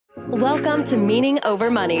Welcome to Meaning Over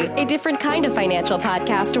Money, a different kind of financial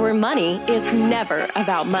podcast where money is never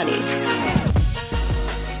about money.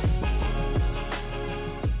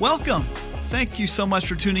 Welcome. Thank you so much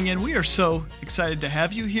for tuning in. We are so excited to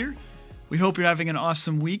have you here. We hope you're having an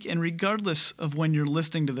awesome week. And regardless of when you're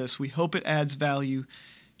listening to this, we hope it adds value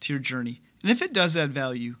to your journey. And if it does add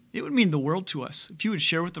value, it would mean the world to us if you would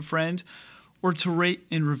share with a friend or to rate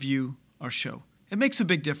and review our show. It makes a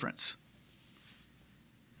big difference.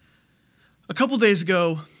 A couple days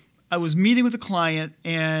ago, I was meeting with a client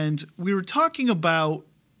and we were talking about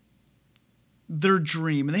their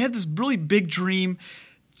dream. And they had this really big dream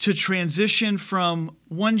to transition from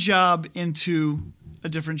one job into a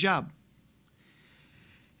different job.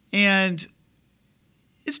 And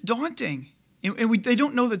it's daunting. And they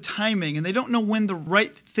don't know the timing, and they don't know when the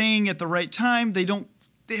right thing at the right time. They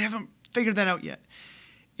haven't figured that out yet.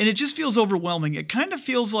 And it just feels overwhelming. It kind of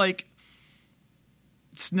feels like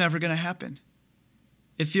it's never going to happen.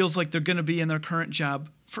 It feels like they're going to be in their current job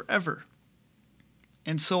forever.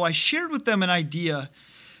 And so I shared with them an idea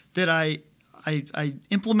that I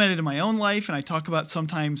implemented in my own life, and I talk about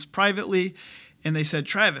sometimes privately. And they said,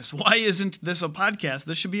 Travis, why isn't this a podcast?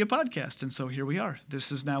 This should be a podcast. And so here we are.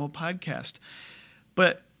 This is now a podcast.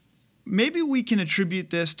 But maybe we can attribute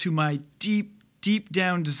this to my deep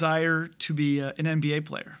down desire to be an NBA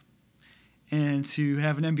player and to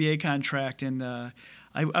have an NBA contract. And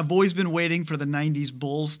I've always been waiting for the 90s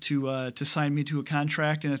Bulls to sign me to a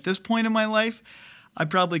contract. And at this point in my life, I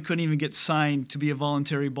probably couldn't even get signed to be a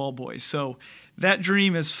voluntary ball boy. So that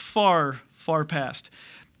dream is far, far past.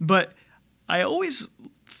 But I always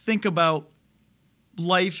think about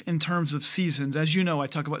life in terms of seasons. As you know, I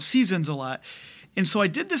talk about seasons a lot. And so I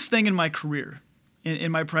did this thing in my career,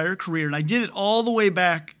 in my prior career, and I did it all the way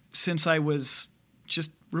back since I was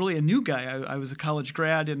just really a new guy. I was a college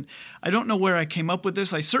grad, and I don't know where I came up with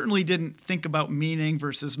this. I certainly didn't think about meaning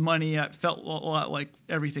versus money. I felt a lot like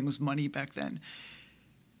everything was money back then.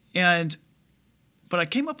 But I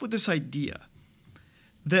came up with this idea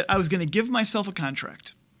that I was going to give myself a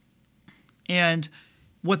contract. And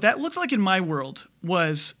what that looked like in my world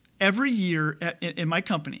was every year in my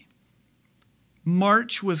company,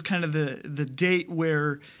 March was kind of the date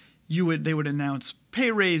where they would announce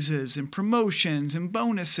pay raises and promotions and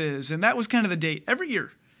bonuses. And that was kind of the date every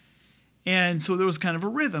year. And so there was kind of a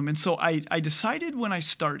rhythm. And so I decided when I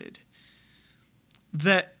started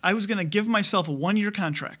that I was going to give myself a 1-year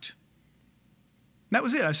contract. That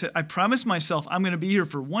was it. I said, I promised myself I'm going to be here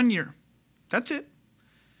for 1 year. That's it.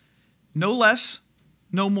 No less,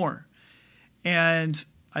 no more. And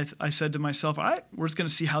I said to myself, all right, we're just going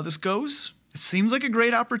to see how this goes. It seems like a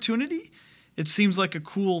great opportunity. It seems like a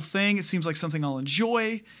cool thing. It seems like something I'll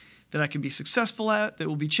enjoy, that I can be successful at, that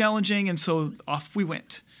will be challenging. And so off we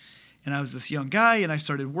went. And I was this young guy, and I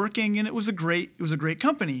started working, and it was a great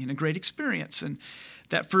company and a great experience. And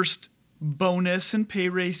that first bonus and pay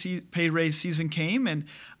raise season came, and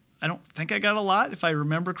I don't think I got a lot, if I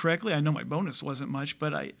remember correctly. I know my bonus wasn't much,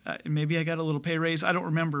 but maybe I got a little pay raise. I don't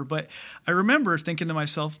remember, but I remember thinking to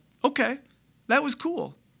myself, okay, that was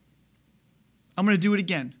cool. I'm going to do it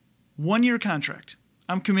again. 1-year contract.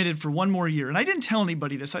 I'm committed for 1 more year. And I didn't tell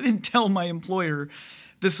anybody this. I didn't tell my employer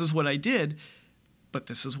this is what I did, but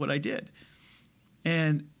this is what I did.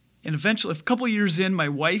 And eventually, a couple years in, my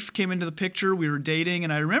wife came into the picture. We were dating,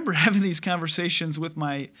 and I remember having these conversations with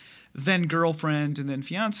my then girlfriend, and then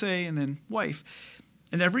fiance, and then wife.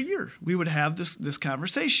 And every year we would have this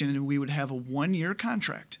conversation, and we would have a 1-year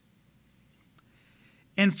contract.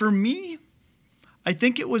 And for me, I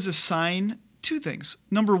think it was a sign, 2 things.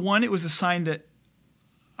 Number one, it was a sign that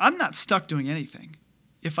I'm not stuck doing anything.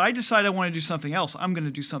 If I decide I want to do something else, I'm going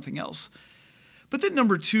to do something else. But then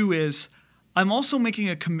number 2 is I'm also making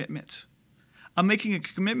a commitment. I'm making a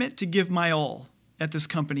commitment to give my all at this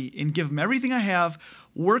company and give them everything I have,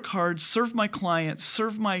 work hard, serve my clients,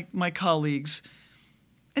 serve my colleagues,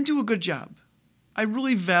 and do a good job. I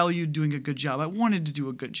really valued doing a good job. I wanted to do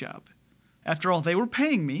a good job. After all, they were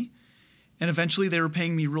paying me, and eventually they were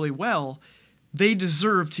paying me really well. They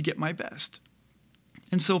deserved to get my best.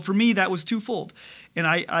 And so for me, that was twofold. And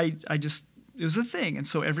I just, it was a thing. And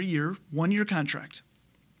so every year, 1-year contract.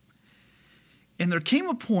 And there came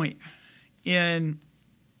a point in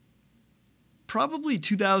probably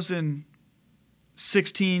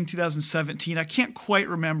 2016, 2017, I can't quite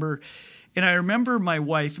remember. And I remember my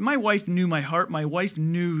wife knew my heart. My wife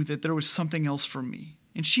knew that there was something else for me.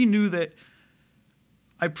 And she knew that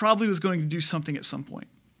I probably was going to do something at some point.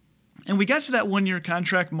 And we got to that 1-year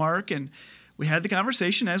contract mark, and we had the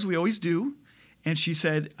conversation, as we always do. And she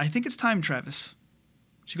said, I think it's time, Travis.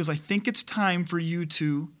 She goes, I think it's time for you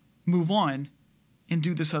to move on and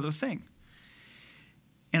do this other thing.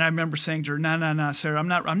 And I remember saying to her, no, Sarah, I'm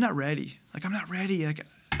not ready. Like, I'm not ready. Like,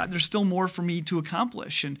 there's still more for me to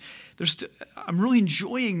accomplish. And I'm really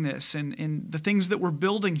enjoying this and the things that we're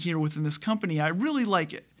building here within this company. I really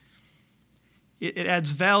like it. It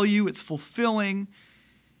adds value. It's fulfilling.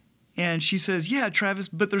 And she says, yeah, Travis,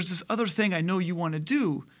 but there's this other thing I know you want to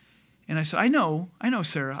do. And I said, I know,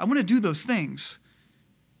 Sarah. I want to do those things,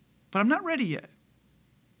 but I'm not ready yet.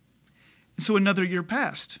 And so another year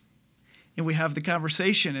passed. And we have the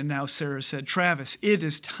conversation, and now Sarah said, Travis, it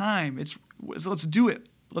is time. Let's do it.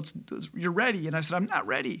 You're ready. And I said, I'm not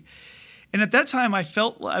ready. And at that time, I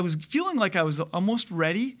was feeling like I was almost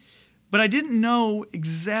ready, but I didn't know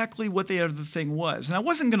exactly what the other thing was. And I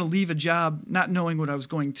wasn't going to leave a job not knowing what I was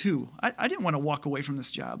going to. I didn't want to walk away from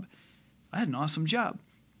this job. I had an awesome job.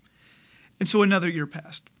 And so another year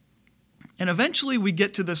passed. And eventually we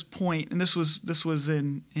get to this point, and this was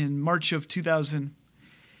in March of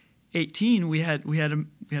 2018. We had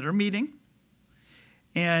our meeting,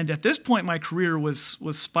 and at this point my career was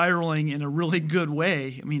spiraling in a really good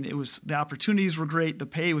way. I mean, the opportunities were great, the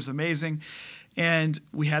pay was amazing, and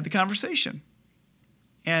we had the conversation.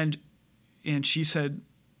 And she said,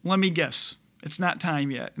 "Let me guess, it's not time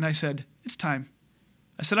yet." And I said, "It's time."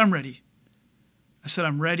 I said, "I'm ready." I said,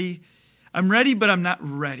 "I'm ready. I'm ready, but I'm not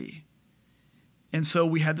ready." And so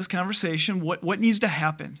we had this conversation. What needs to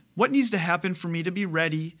happen? What needs to happen for me to be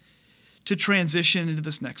ready to transition into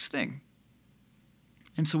this next thing?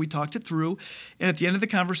 And so we talked it through. And at the end of the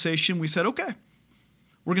conversation, we said, okay,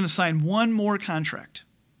 we're going to sign one more contract.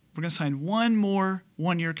 We're going to sign one more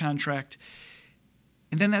one-year contract.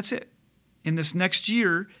 And then that's it. And this next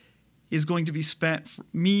year is going to be spent for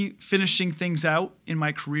me finishing things out in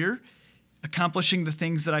my career, accomplishing the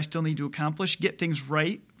things that I still need to accomplish, get things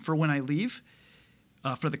right for when I leave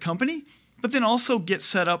for the company, but then also get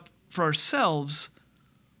set up for ourselves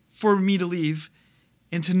for me to leave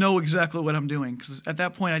and to know exactly what I'm doing. Because at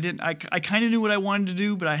that point, I kind of knew what I wanted to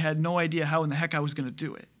do, but I had no idea how in the heck I was going to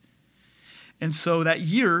do it. And so that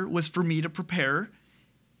year was for me to prepare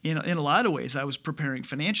in a lot of ways. I was preparing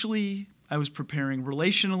financially. I was preparing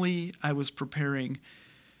relationally. I was preparing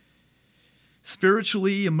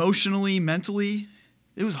spiritually, emotionally, mentally.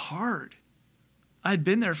 It was hard. I'd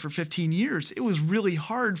been there for 15 years. It was really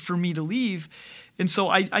hard for me to leave. And so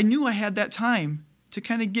I knew I had that time to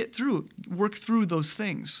kind of work through those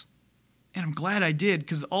things. And I'm glad I did,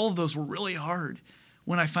 because all of those were really hard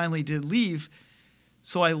when I finally did leave.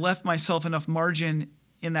 So I left myself enough margin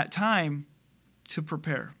in that time to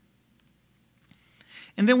prepare.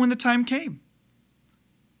 And then when the time came,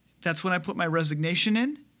 that's when I put my resignation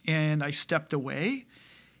in and I stepped away,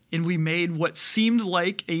 and we made what seemed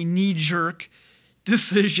like a knee-jerk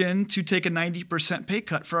decision to take a 90% pay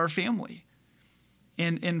cut for our family.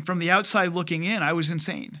 And from the outside looking in, I was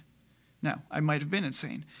insane. Now, I might have been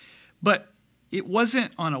insane, but it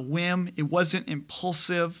wasn't on a whim. It wasn't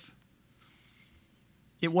impulsive.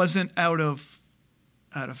 It wasn't out of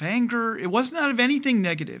anger. It wasn't out of anything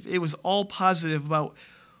negative. It was all positive about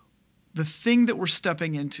the thing that we're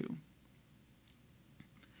stepping into.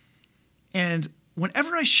 And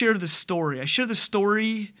whenever I share this story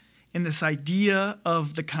and this idea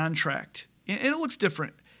of the contract, and it looks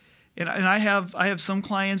different. And I have some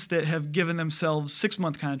clients that have given themselves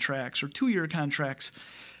 6-month contracts or 2-year contracts,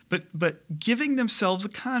 but giving themselves a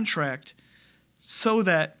contract so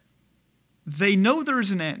that they know there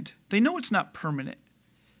is an end. They know it's not permanent,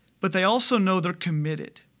 but they also know they're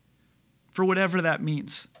committed for whatever that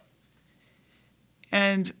means.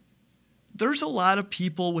 And there's a lot of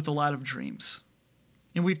people with a lot of dreams.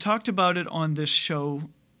 And we've talked about it on this show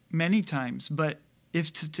many times, but if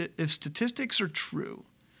statistics are true,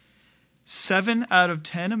 7 out of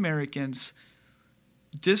 10 Americans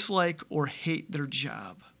dislike or hate their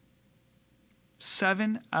job.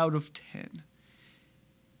 7 out of 10.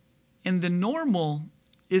 And the normal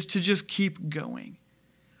is to just keep going.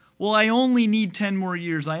 Well, I only need 10 more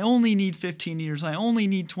years. I only need 15 years. I only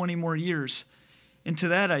need 20 more years. And to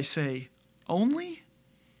that I say, only?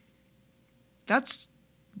 That's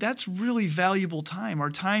really valuable time.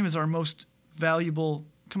 Our time is our most valuable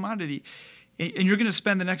commodity. And you're going to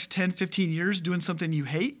spend the next 10, 15 years doing something you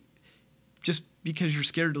hate just because you're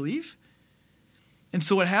scared to leave? And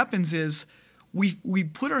so what happens is we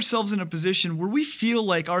put ourselves in a position where we feel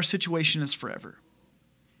like our situation is forever.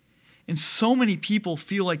 And so many people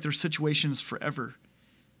feel like their situation is forever.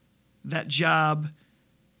 That job,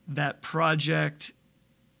 that project,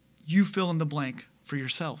 you fill in the blank for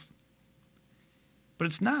yourself. But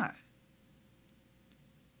it's not.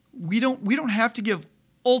 We don't have to give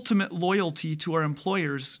ultimate loyalty to our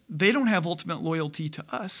employers. They don't have ultimate loyalty to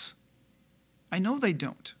us. I know they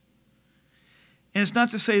don't. And it's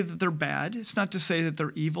not to say that they're bad. It's not to say that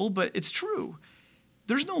they're evil, but it's true.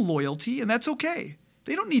 There's no loyalty, and that's okay.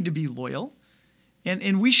 They don't need to be loyal.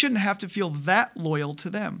 And we shouldn't have to feel that loyal to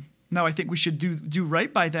them. Now, I think we should do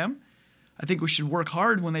right by them. I think we should work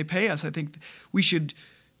hard when they pay us. I think we should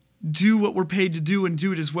do what we're paid to do and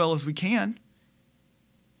do it as well as we can.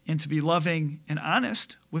 And to be loving and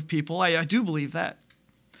honest with people, I do believe that.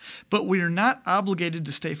 But we are not obligated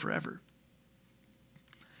to stay forever.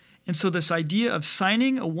 And so this idea of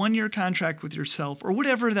signing a 1-year contract with yourself, or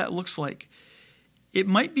whatever that looks like, it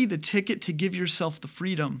might be the ticket to give yourself the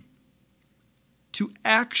freedom to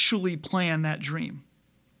actually plan that dream.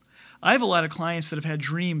 I have a lot of clients that have had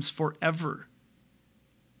dreams forever.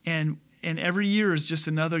 And every year is just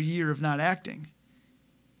another year of not acting.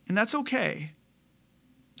 And that's okay.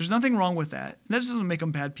 There's nothing wrong with that. That doesn't make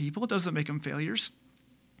them bad people. It doesn't make them failures.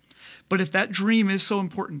 But if that dream is so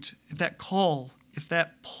important, if that call, if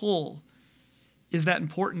that pull is that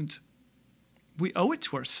important, we owe it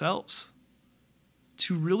to ourselves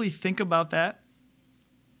to really think about that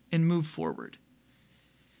and move forward.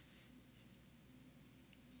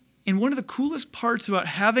 And one of the coolest parts about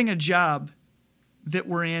having a job that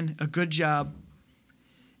we're in, a good job,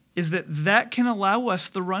 is that can allow us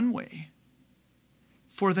the runway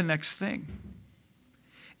for the next thing.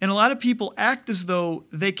 And a lot of people act as though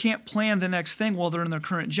they can't plan the next thing while they're in their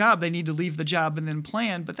current job. They need to leave the job and then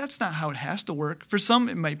plan, but that's not how it has to work. For some,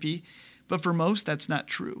 it might be, but for most, that's not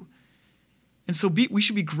true. And so we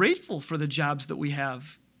should be grateful for the jobs that we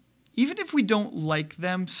have, even if we don't like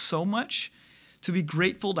them so much, to be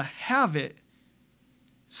grateful to have it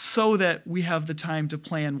so that we have the time to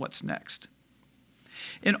plan what's next.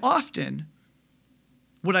 And often,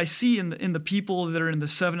 what I see in the people that are in the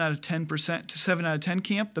 7 out of 10% to 7 out of 10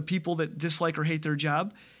 camp, the people that dislike or hate their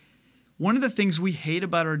job, one of the things we hate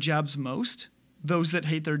about our jobs most, those that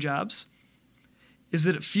hate their jobs, is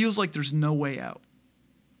that it feels like there's no way out.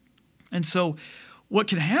 And so what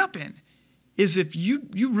can happen is if you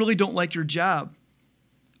really don't like your job,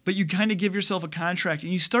 but you kind of give yourself a contract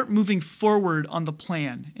and you start moving forward on the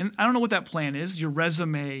plan. And I don't know what that plan is, your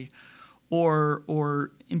resume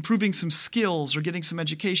or improving some skills or getting some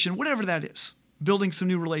education, whatever that is, building some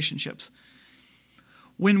new relationships.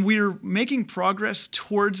 When we're making progress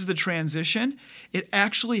towards the transition, it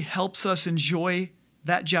actually helps us enjoy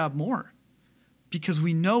that job more because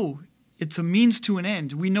we know it's a means to an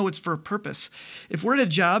end. We know it's for a purpose. If we're at a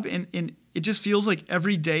job and it just feels like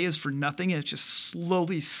every day is for nothing and it's just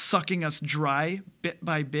slowly sucking us dry bit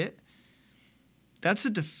by bit, that's a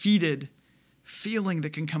defeated feeling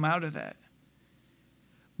that can come out of that.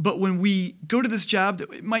 But when we go to this job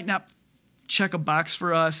that it might not check a box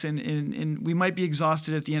for us and we might be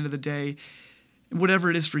exhausted at the end of the day, whatever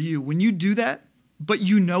it is for you, when you do that, but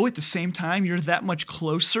you know at the same time you're that much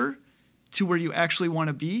closer to where you actually want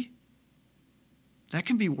to be, that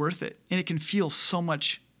can be worth it. And it can feel so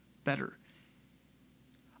much better.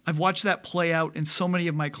 I've watched that play out in so many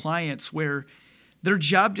of my clients where their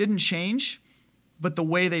job didn't change, but the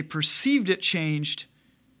way they perceived it changed,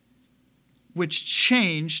 which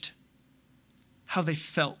changed how they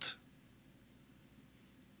felt.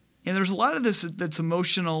 And there's a lot of this that's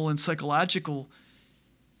emotional and psychological.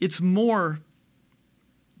 It's more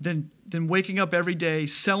than waking up every day,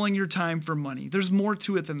 selling your time for money. There's more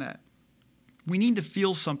to it than that. We need to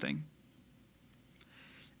feel something.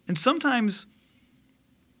 And sometimes,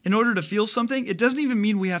 in order to feel something, it doesn't even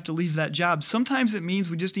mean we have to leave that job. Sometimes it means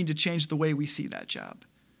we just need to change the way we see that job.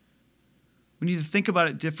 We need to think about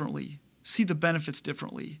it differently, see the benefits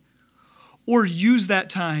differently, or use that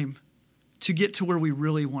time to get to where we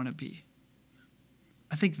really want to be.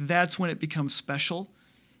 I think that's when it becomes special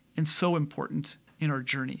and so important in our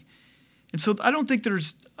journey. And so I don't think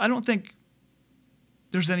there's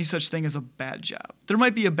any such thing as a bad job. There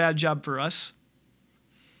might be a bad job for us,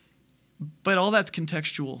 but all that's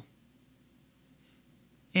contextual.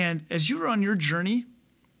 And as you're on your journey,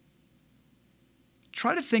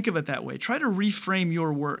 try to think of it that way. Try to reframe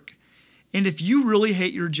your work. And if you really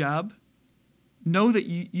hate your job, know that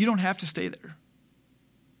you don't have to stay there.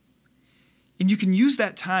 And you can use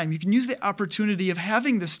that time, you can use the opportunity of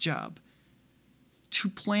having this job to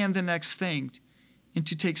plan the next thing and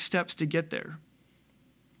to take steps to get there.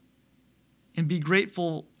 And be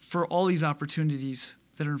grateful for all these opportunities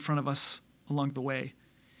that are in front of us along the way.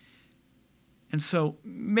 And so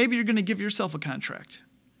maybe you're going to give yourself a contract.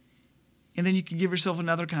 And then you can give yourself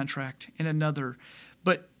another contract and another.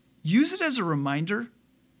 But use it as a reminder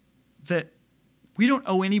that we don't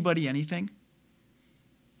owe anybody anything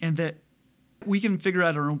and that we can figure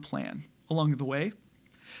out our own plan along the way.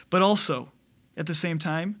 But also, at the same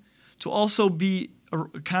time, to also be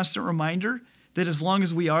a constant reminder that as long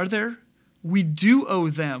as we are there, we do owe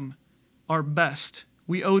them our best.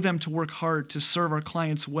 We owe them to work hard, to serve our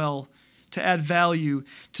clients well, to add value,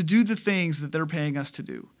 to do the things that they're paying us to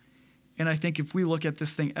do. And I think if we look at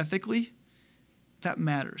this thing ethically, that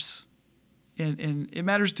matters. And it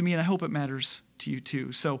matters to me, and I hope it matters to you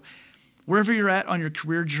too. So wherever you're at on your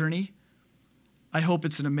career journey, I hope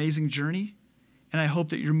it's an amazing journey, and I hope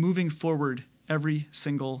that you're moving forward every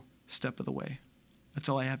single step of the way. That's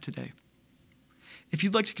all I have today. If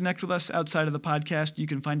you'd like to connect with us outside of the podcast, you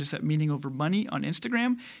can find us at Meaning Over Money on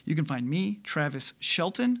Instagram. You can find me, Travis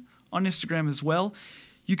Shelton, on Instagram as well.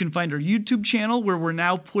 You can find our YouTube channel where we're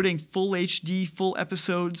now putting full HD, full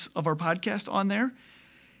episodes of our podcast on there.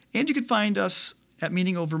 And you can find us at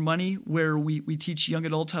Meaning Over Money, where we teach young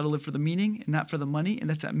adults how to live for the meaning and not for the money. And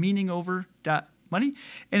that's at meaningover.money.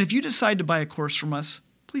 And if you decide to buy a course from us,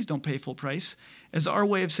 please don't pay full price. As our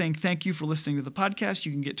way of saying thank you for listening to the podcast,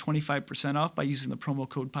 you can get 25% off by using the promo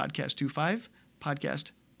code podcast25,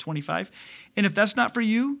 podcast25. And if that's not for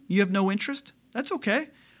you, you have no interest, that's okay.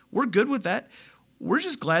 We're good with that. We're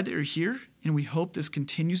just glad that you're here, and we hope this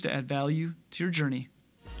continues to add value to your journey.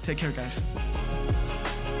 Take care, guys.